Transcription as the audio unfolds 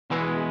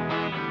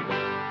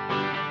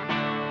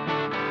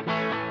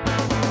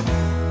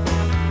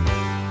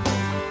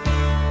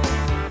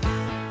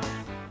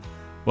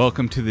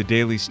Welcome to the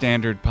Daily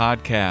Standard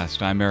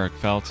Podcast. I'm Eric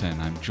Felton.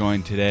 I'm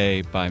joined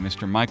today by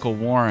Mr. Michael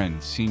Warren,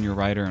 senior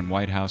writer and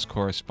White House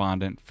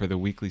correspondent for the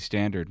Weekly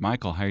Standard.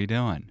 Michael, how are you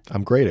doing?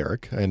 I'm great,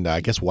 Eric. And I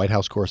guess White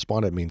House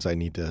correspondent means I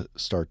need to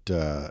start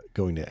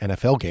going to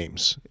NFL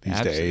games these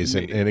days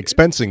and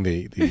expensing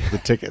the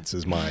tickets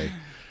is my...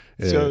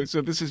 So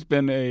this has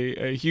been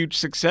a huge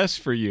success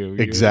for you.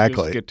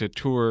 Exactly. You just get to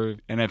tour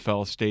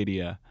NFL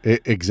stadia.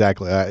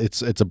 Exactly.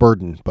 It's a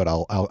burden, but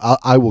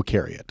I will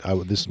carry it.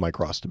 This is my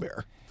cross to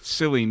bear.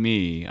 Silly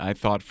me. I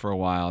thought for a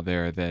while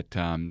there that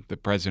the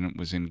president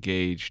was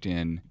engaged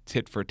in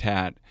tit for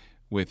tat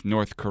with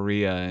North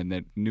Korea and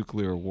that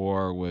nuclear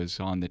war was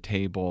on the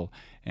table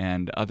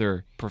and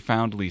other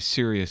profoundly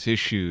serious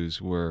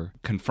issues were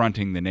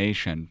confronting the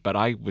nation. But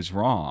I was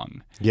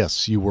wrong.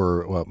 Yes, you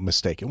were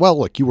mistaken. Well,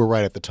 look, you were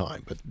right at the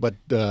time, but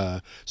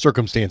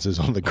circumstances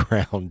on the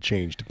ground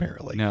changed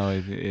apparently.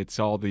 No, it's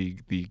all the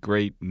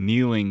great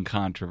kneeling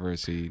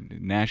controversy,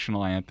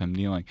 national anthem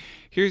kneeling.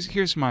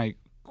 Here's my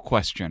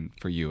question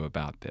for you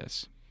about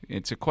this.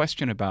 It's a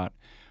question about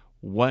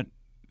what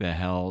the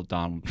hell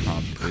Donald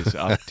Trump is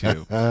up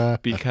to.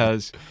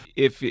 Because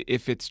if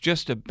it's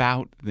just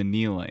about the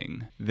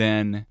kneeling,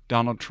 then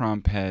Donald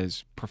Trump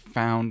has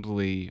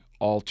profoundly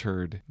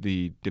altered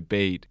the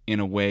debate in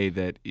a way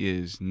that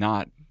is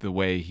not the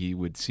way he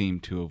would seem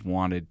to have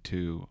wanted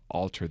to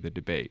alter the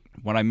debate.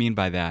 What I mean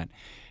by that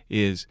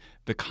is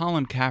the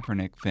Colin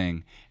Kaepernick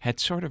thing had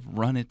sort of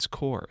run its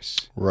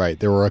course. Right.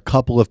 There were a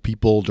couple of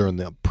people during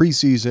the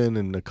preseason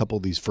and a couple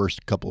of these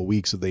first couple of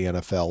weeks of the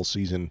NFL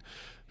season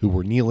who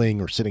were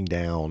kneeling or sitting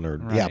down, or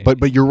right. Yeah.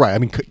 But you're right. I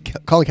mean,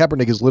 Colin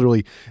Kaepernick is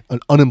literally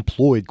an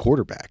unemployed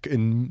quarterback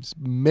in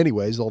many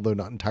ways, although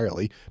not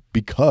entirely,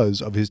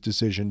 because of his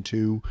decision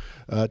to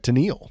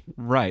kneel.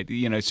 Right.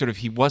 You know, sort of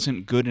he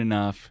wasn't good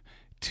enough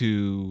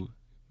to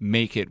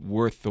make it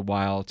worth the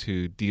while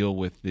to deal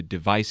with the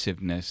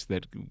divisiveness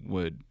that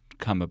would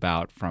come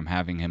about from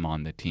having him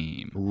on the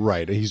team.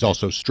 Right. He's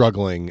also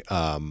struggling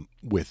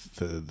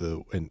with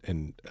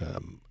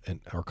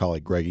and our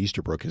colleague Greg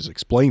Easterbrook has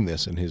explained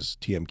this in his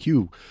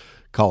TMQ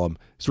column.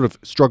 Sort of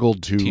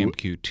struggled to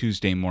TMQ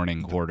Tuesday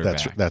morning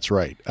quarterback. That's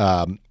right.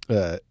 To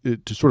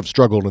sort of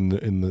struggled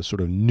in the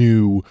sort of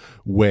new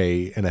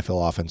way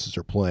NFL offenses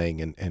are playing,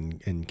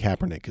 and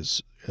Kaepernick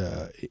is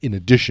in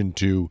addition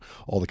to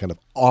all the kind of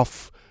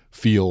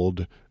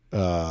off-field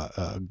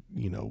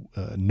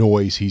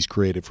noise he's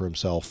created for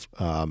himself.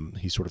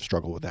 He sort of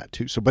struggled with that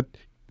too. So, but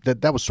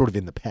that was sort of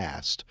in the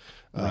past,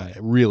 right.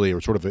 Really,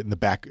 or sort of in the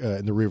back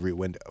in the rearview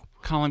window.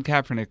 Colin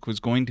Kaepernick was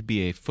going to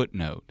be a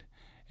footnote,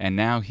 and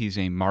now he's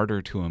a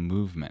martyr to a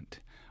movement,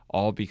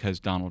 all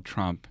because Donald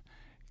Trump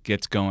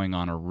gets going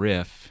on a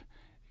riff.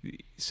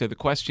 So the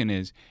question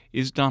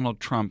is Donald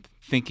Trump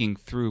thinking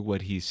through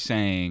what he's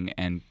saying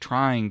and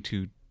trying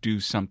to do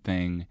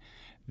something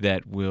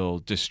that will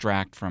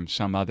distract from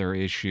some other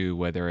issue,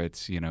 whether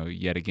it's,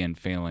 yet again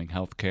failing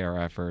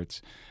healthcare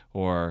efforts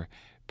or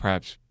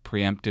perhaps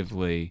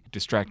preemptively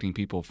distracting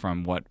people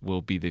from what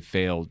will be the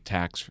failed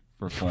tax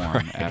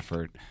reform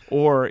effort?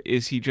 Or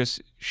is he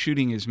just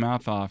shooting his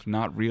mouth off,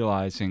 not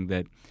realizing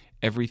that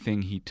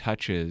everything he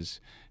touches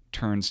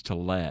turns to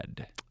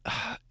lead?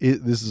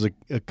 This is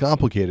a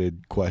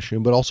complicated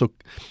question, but also,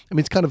 I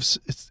mean,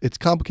 it's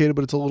complicated,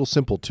 but it's a little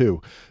simple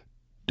too.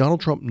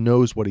 Donald Trump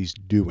knows what he's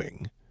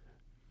doing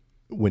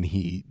when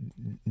he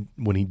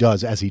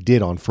does, as he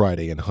did on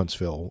Friday in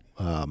Huntsville,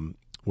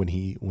 when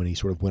he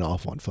sort of went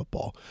off on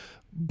football.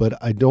 But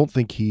I don't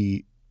think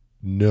he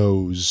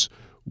knows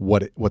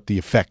what the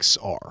effects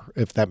are,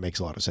 if that makes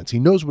a lot of sense. He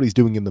knows what he's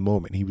doing in the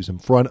moment. He was in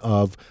front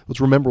of,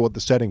 let's remember what the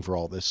setting for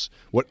all this,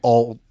 what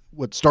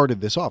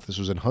started this off. This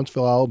was in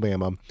Huntsville,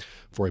 Alabama,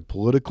 for a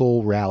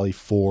political rally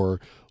for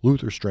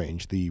Luther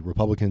Strange, the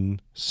Republican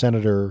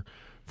senator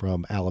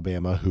from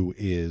Alabama who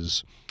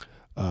is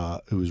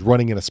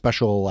running in a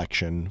special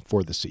election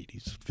for the seat.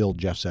 He's filled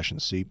Jeff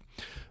Sessions' seat.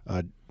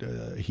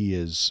 He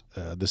is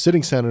the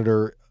sitting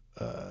senator,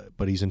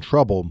 but he's in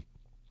trouble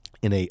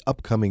in a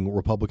upcoming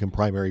Republican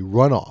primary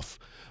runoff,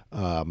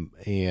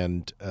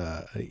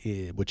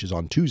 which is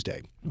on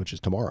Tuesday, which is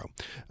tomorrow,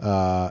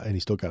 and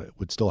he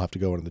would still have to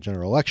go into the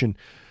general election.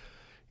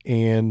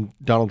 And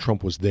Donald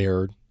Trump was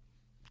there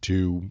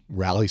to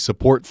rally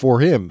support for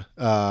him,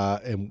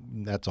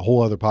 and that's a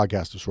whole other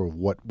podcast of sort of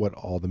what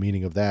all the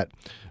meaning of that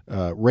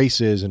race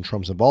is and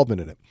Trump's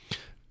involvement in it.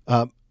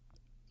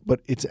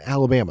 But it's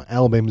Alabama.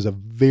 Alabama is a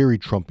very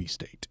Trumpy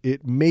state.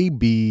 It may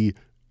be,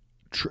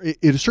 it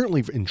is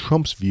certainly in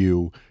Trump's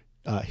view,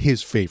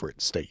 his favorite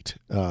state.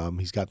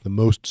 He's got the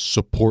most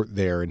support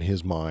there in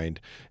his mind.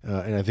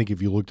 And I think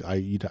if you looked,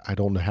 I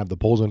don't have the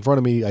polls in front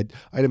of me. I'd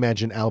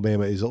imagine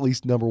Alabama is at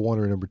least number one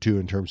or number two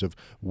in terms of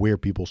where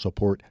people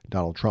support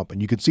Donald Trump. And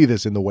you could see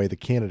this in the way the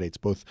candidates,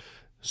 both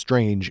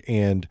Strange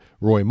and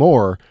Roy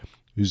Moore,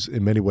 who's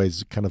in many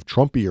ways kind of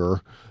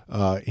Trumpier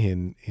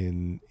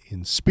in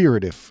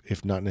spirit,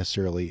 if not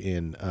necessarily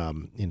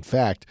in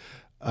fact,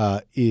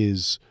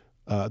 is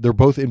they're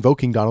both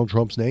invoking Donald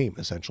Trump's name,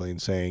 essentially,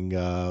 and saying,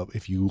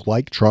 if you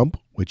like Trump,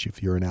 which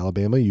if you're in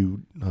Alabama,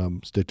 you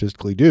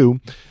statistically do,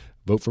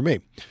 vote for me.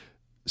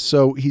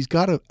 So he's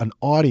got an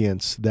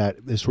audience that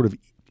is sort of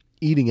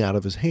eating out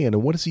of his hand.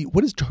 And what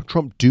does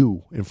Trump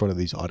do in front of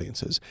these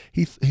audiences?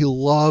 He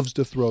loves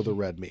to throw the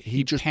red meat.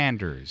 He just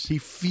panders. He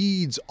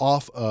feeds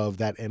off of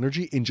that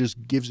energy and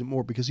just gives it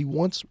more because he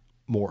wants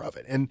more of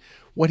it. And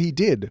what he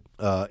did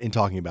in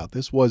talking about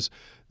this was,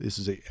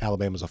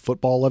 Alabama's a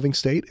football-loving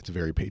state. It's a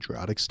very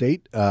patriotic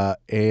state.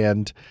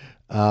 And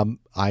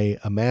I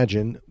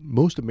imagine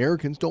most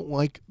Americans don't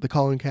like the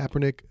Colin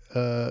Kaepernick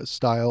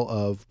style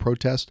of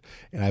protest.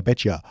 And I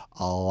bet you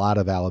a lot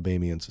of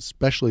Alabamians,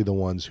 especially the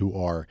ones who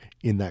are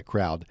in that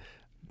crowd,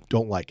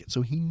 don't like it.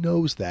 So he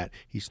knows that.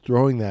 He's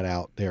throwing that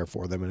out there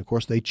for them. And, of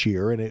course, they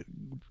cheer, and it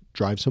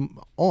drives him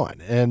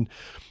on.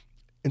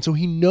 And so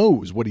he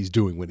knows what he's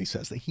doing when he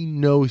says that. He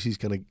knows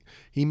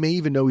he may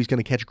even know he's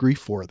going to catch grief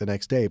for it the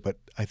next day. But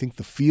I think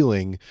the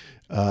feeling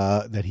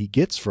that he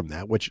gets from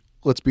that, which,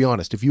 let's be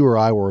honest, if you or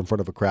I were in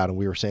front of a crowd and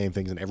we were saying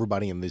things and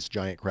everybody in this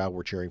giant crowd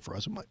were cheering for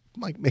us, it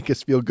might make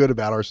us feel good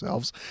about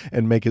ourselves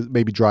and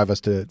maybe drive us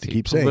to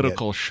keep saying it.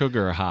 Political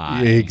sugar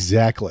high.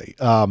 Exactly.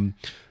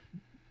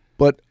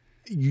 But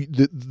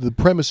the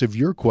premise of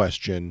your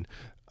question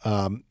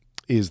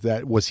is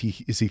that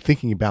is he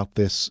thinking about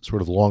this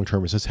sort of long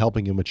term? Is this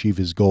helping him achieve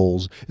his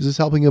goals? Is this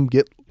helping him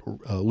get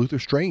Luther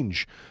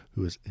Strange,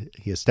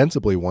 he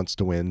ostensibly wants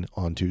to win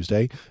on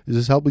Tuesday? Is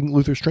this helping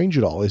Luther Strange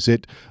at all? Is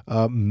it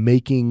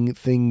making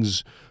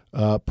things,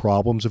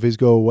 problems of his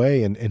go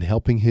away and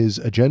helping his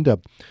agenda?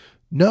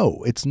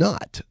 No, it's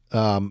not.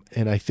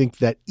 And I think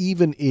that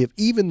even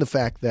the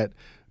fact that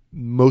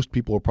most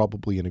people are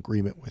probably in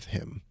agreement with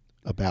him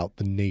about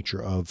the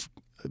nature of,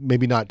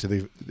 maybe not to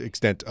the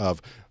extent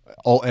of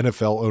all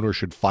NFL owners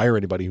should fire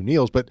anybody who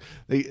kneels, but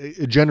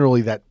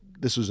generally that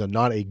this is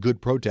not a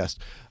good protest.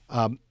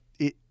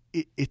 It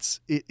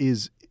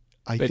is.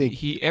 I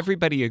think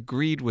everybody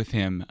agreed with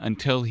him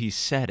until he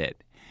said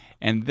it,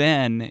 and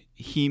then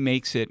he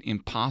makes it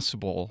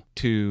impossible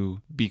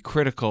to be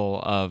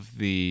critical of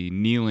the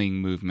kneeling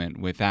movement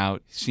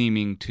without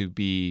seeming to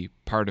be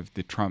part of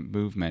the Trump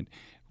movement.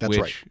 That's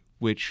right.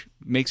 Which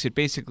makes it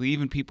basically,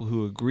 even people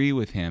who agree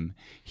with him,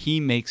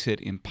 he makes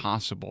it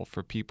impossible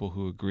for people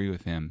who agree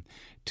with him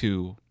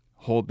to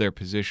hold their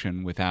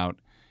position without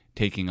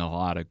taking a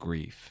lot of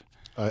grief.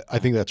 I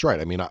think that's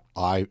right. I mean,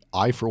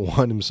 I for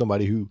one am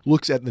somebody who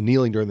looks at the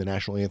kneeling during the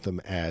national anthem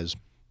as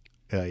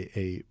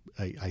I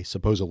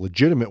suppose a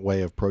legitimate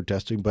way of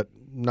protesting, but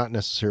not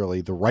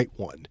necessarily the right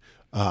one.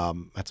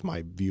 That's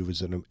my view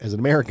as an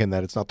American,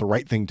 that it's not the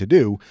right thing to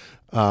do.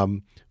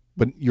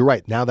 But you're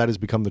right. Now that has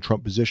become the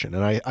Trump position.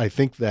 And I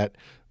think that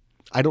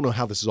I don't know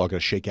how this is all going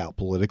to shake out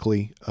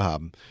politically,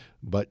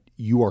 but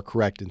you are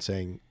correct in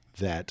saying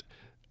that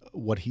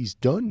what he's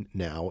done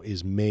now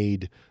is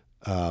made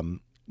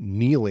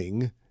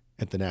kneeling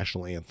at the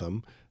national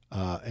anthem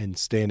and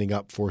standing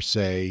up for,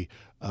 say,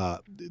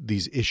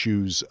 these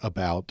issues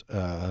about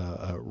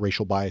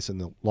racial bias in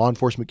the law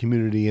enforcement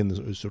community and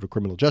the sort of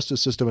criminal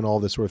justice system and all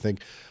this sort of thing,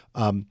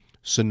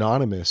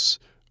 synonymous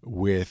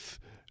with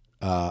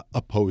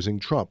opposing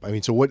Trump. I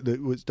mean, so what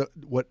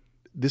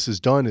this has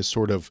done is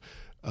sort of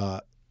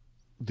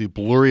the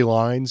blurry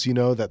lines,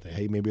 that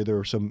hey, maybe there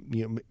are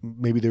some,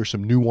 maybe there's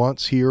some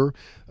nuance here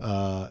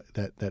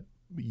that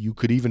you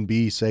could even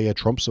be, say, a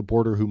Trump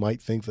supporter who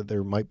might think that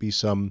there might be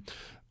some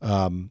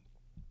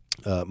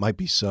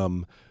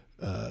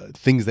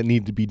things that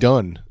need to be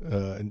done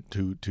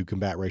to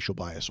combat racial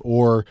bias,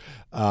 or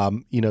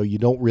you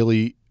don't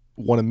really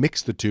want to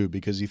mix the two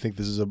because you think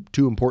this is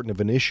too important of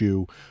an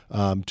issue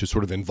to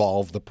sort of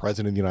involve the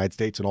president of the United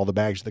States and all the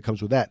baggage that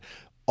comes with that.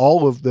 All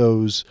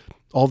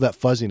that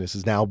fuzziness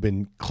has now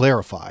been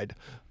clarified,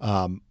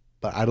 but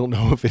I don't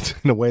know if it's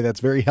in a way that's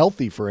very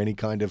healthy for any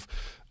kind of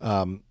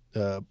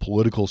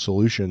political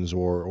solutions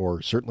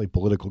or certainly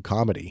political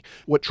comedy.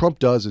 What Trump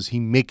does is he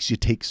makes you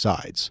take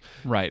sides.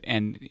 Right,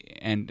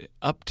 and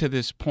up to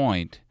this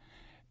point,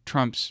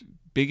 Trump's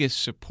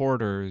biggest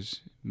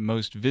supporters,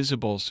 most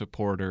visible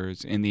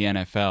supporters in the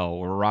NFL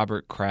were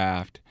Robert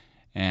Kraft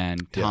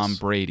and Tom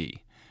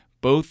Brady,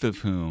 both of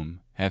whom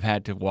have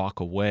had to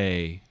walk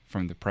away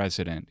from the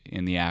president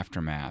in the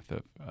aftermath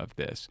of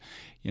this.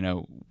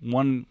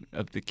 One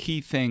of the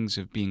key things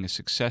of being a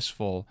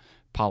successful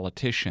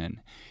politician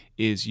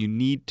is you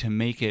need to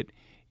make it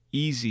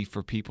easy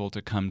for people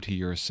to come to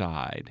your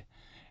side.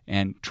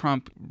 And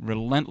Trump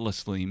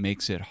relentlessly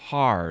makes it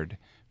hard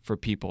for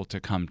people to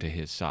come to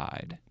his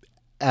side.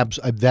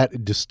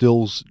 That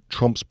distills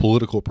Trump's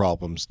political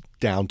problems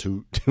down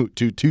to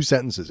two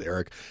sentences,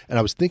 Eric. And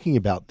I was thinking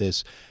about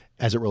this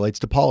as it relates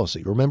to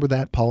policy. Remember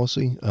that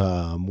policy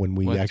when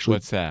we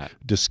what's that?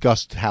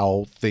 Discussed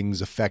how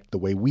things affect the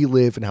way we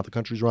live and how the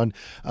country's run?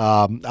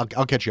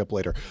 I'll catch you up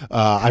later.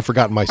 I've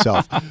forgotten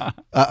myself.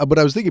 But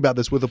I was thinking about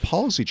this with a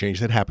policy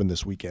change that happened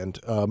this weekend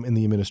in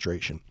the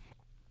administration,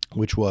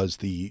 which was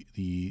the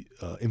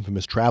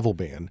infamous travel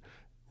ban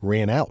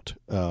ran out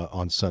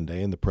on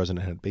Sunday, and the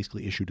president had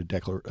basically issued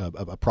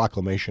a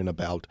proclamation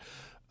about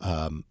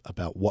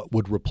about what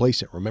would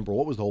replace it. Remember,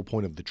 what was the whole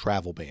point of the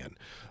travel ban,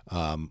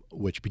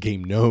 which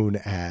became known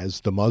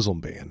as the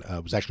Muslim ban?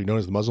 It was actually known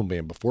as the Muslim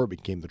ban before it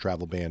became the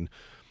travel ban,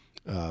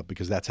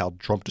 because that's how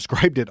Trump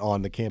described it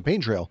on the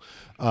campaign trail.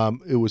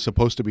 It was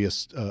supposed to be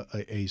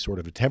a sort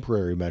of a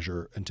temporary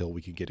measure until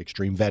we could get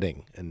extreme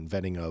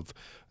vetting of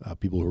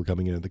people who were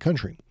coming into the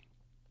country.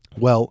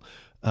 Well,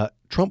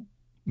 Trump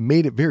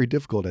made it very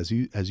difficult, as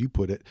you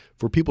put it,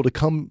 for people to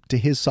come to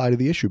his side of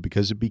the issue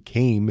because it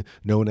became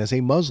known as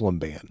a Muslim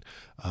ban.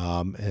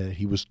 And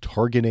he was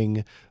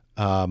targeting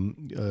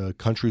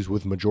countries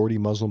with majority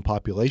Muslim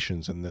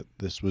populations, and that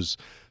this was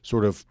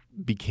sort of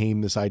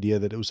became this idea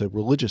that it was a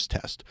religious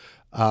test.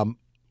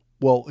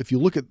 Well, if you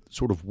look at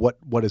sort of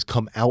what has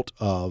come out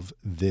of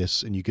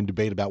this, and you can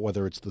debate about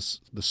whether it's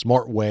the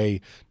smart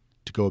way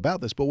to go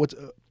about this, but what's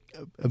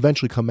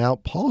eventually come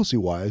out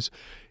policy-wise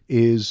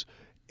is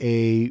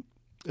a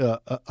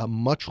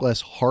much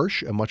less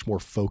harsh, a much more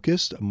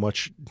focused,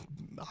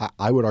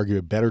 I would argue,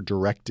 a better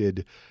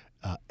directed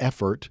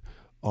effort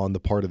on the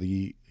part of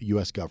the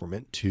U.S.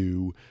 government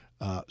to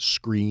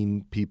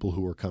screen people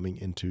who are coming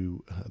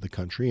into the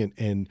country.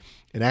 And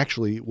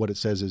actually what it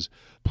says is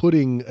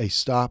putting a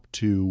stop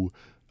to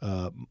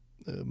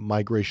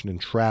migration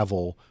and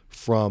travel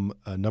from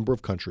a number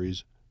of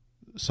countries,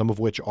 most of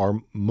which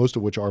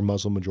are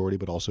Muslim majority,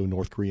 but also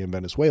North Korea and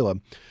Venezuela,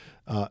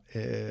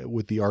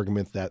 with the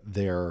argument that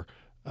their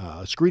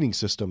screening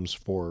systems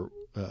for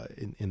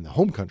in the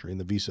home country, in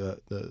the visa,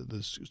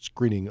 the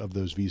screening of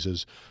those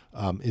visas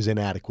is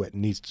inadequate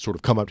and needs to sort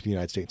of come up to the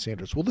United States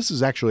standards. Well, this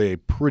is actually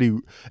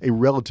a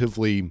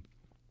relatively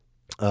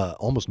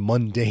almost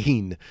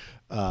mundane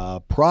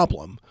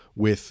problem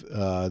with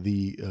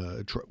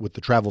the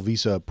travel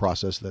visa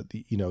process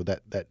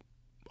that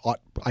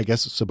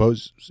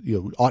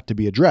ought to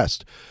be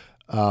addressed.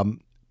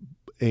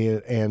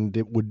 And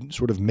it would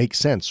sort of make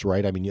sense,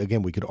 right? I mean,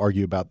 again, we could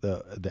argue about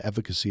the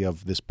efficacy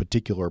of this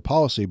particular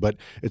policy, but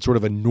it's sort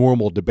of a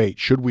normal debate.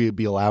 Should we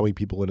be allowing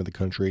people into the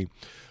country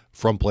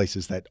from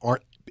places that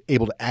aren't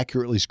able to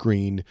accurately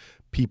screen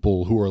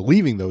people who are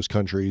leaving those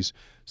countries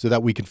so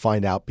that we can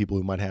find out people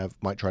who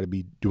might try to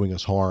be doing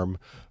us harm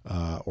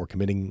or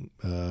committing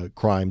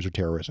crimes or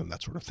terrorism,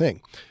 that sort of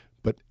thing?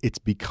 But it's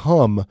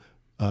become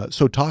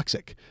so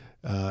toxic.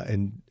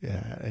 And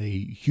a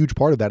huge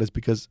part of that is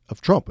because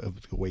of Trump,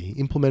 of the way he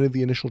implemented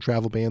the initial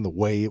travel ban, the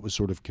way it was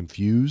sort of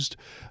confused,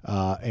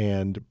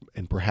 and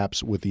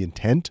perhaps with the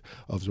intent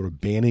of sort of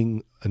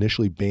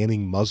initially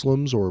banning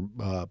Muslims or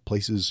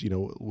places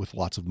with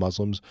lots of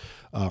Muslims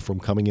from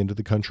coming into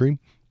the country.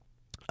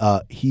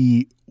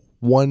 He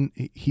won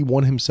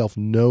himself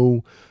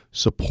no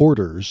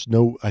supporters,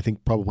 I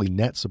think probably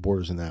net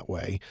supporters in that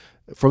way,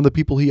 from the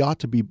people he ought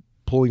to be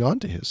pulling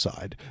onto his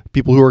side,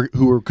 people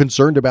who are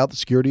concerned about the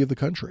security of the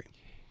country.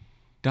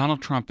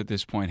 Donald Trump at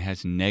this point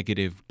has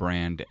negative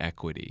brand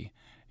equity,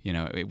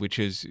 which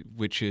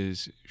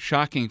is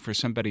shocking for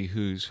somebody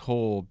whose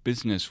whole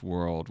business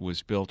world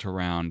was built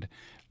around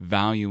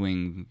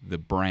valuing the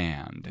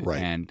brand.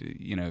 Right. And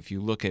if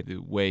you look at the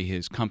way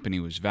his company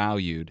was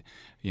valued,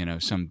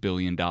 some $1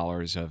 billion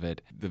of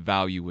it, the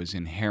value was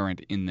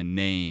inherent in the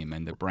name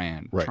and the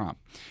brand, right. Trump.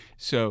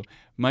 So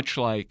much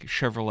like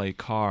Chevrolet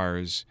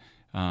cars.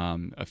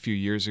 A few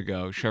years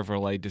ago,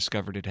 Chevrolet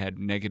discovered it had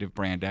negative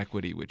brand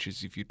equity, which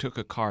is if you took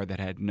a car that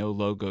had no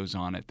logos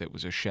on it that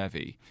was a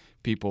Chevy,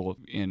 people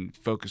in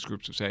focus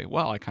groups would say,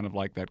 well, I kind of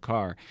like that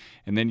car.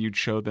 And then you'd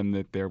show them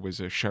that there was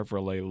a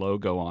Chevrolet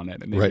logo on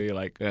it, and they'd be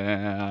like,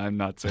 I'm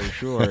not so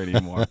sure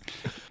anymore.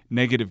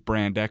 Negative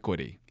brand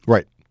equity.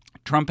 Right.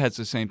 Trump has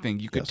the same thing.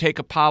 You could take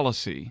a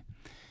policy,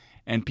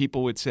 and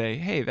people would say,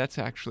 hey, that's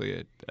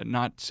actually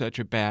not such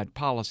a bad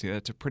policy.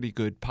 That's a pretty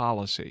good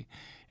policy.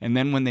 And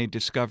then when they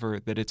discover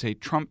that it's a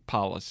Trump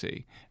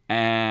policy,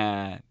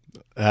 I'm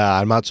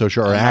not so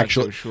sure.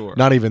 Actually, not so sure.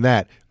 Not even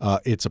that.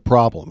 It's a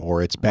problem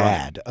or it's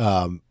bad.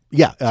 Right.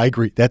 Yeah, I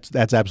agree. That's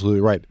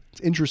absolutely right. It's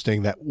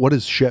interesting that what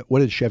does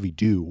Chevy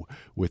do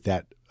with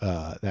that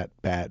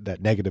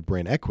negative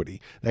brand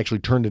equity? They actually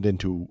turned it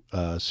into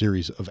a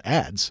series of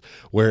ads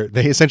where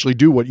they essentially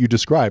do what you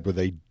described, where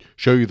they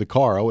show you the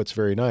car. Oh, it's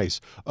very nice.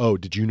 Oh,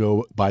 did you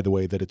know, by the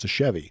way, that it's a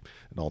Chevy?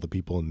 And all the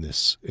people in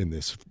this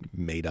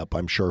made up,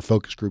 I'm sure,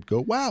 focus group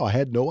go, wow, I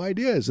had no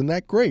idea. Isn't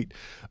that great?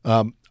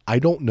 I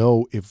don't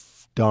know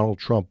if Donald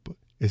Trump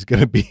is going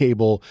to be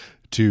able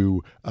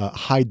to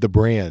hide the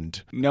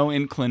brand. No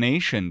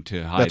inclination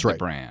to hide the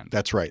brand.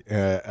 That's right.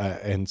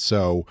 And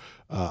so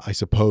I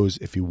suppose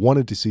if he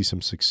wanted to see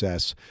some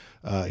success,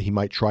 he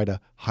might try to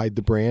hide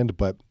the brand,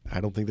 but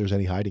I don't think there's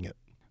any hiding it.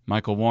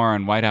 Michael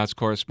Warren, White House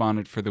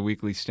correspondent for the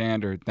Weekly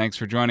Standard. Thanks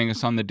for joining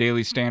us on the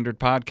Daily Standard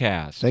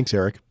podcast. Thanks,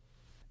 Eric.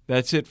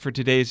 That's it for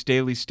today's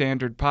Daily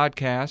Standard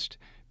podcast.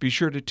 Be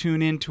sure to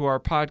tune in to our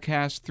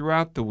podcast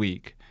throughout the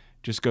week.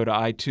 Just go to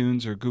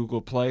iTunes or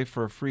Google Play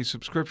for a free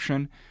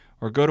subscription,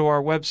 or go to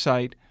our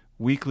website,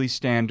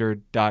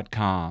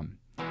 weeklystandard.com.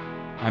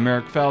 I'm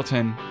Eric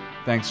Felton.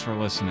 Thanks for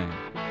listening.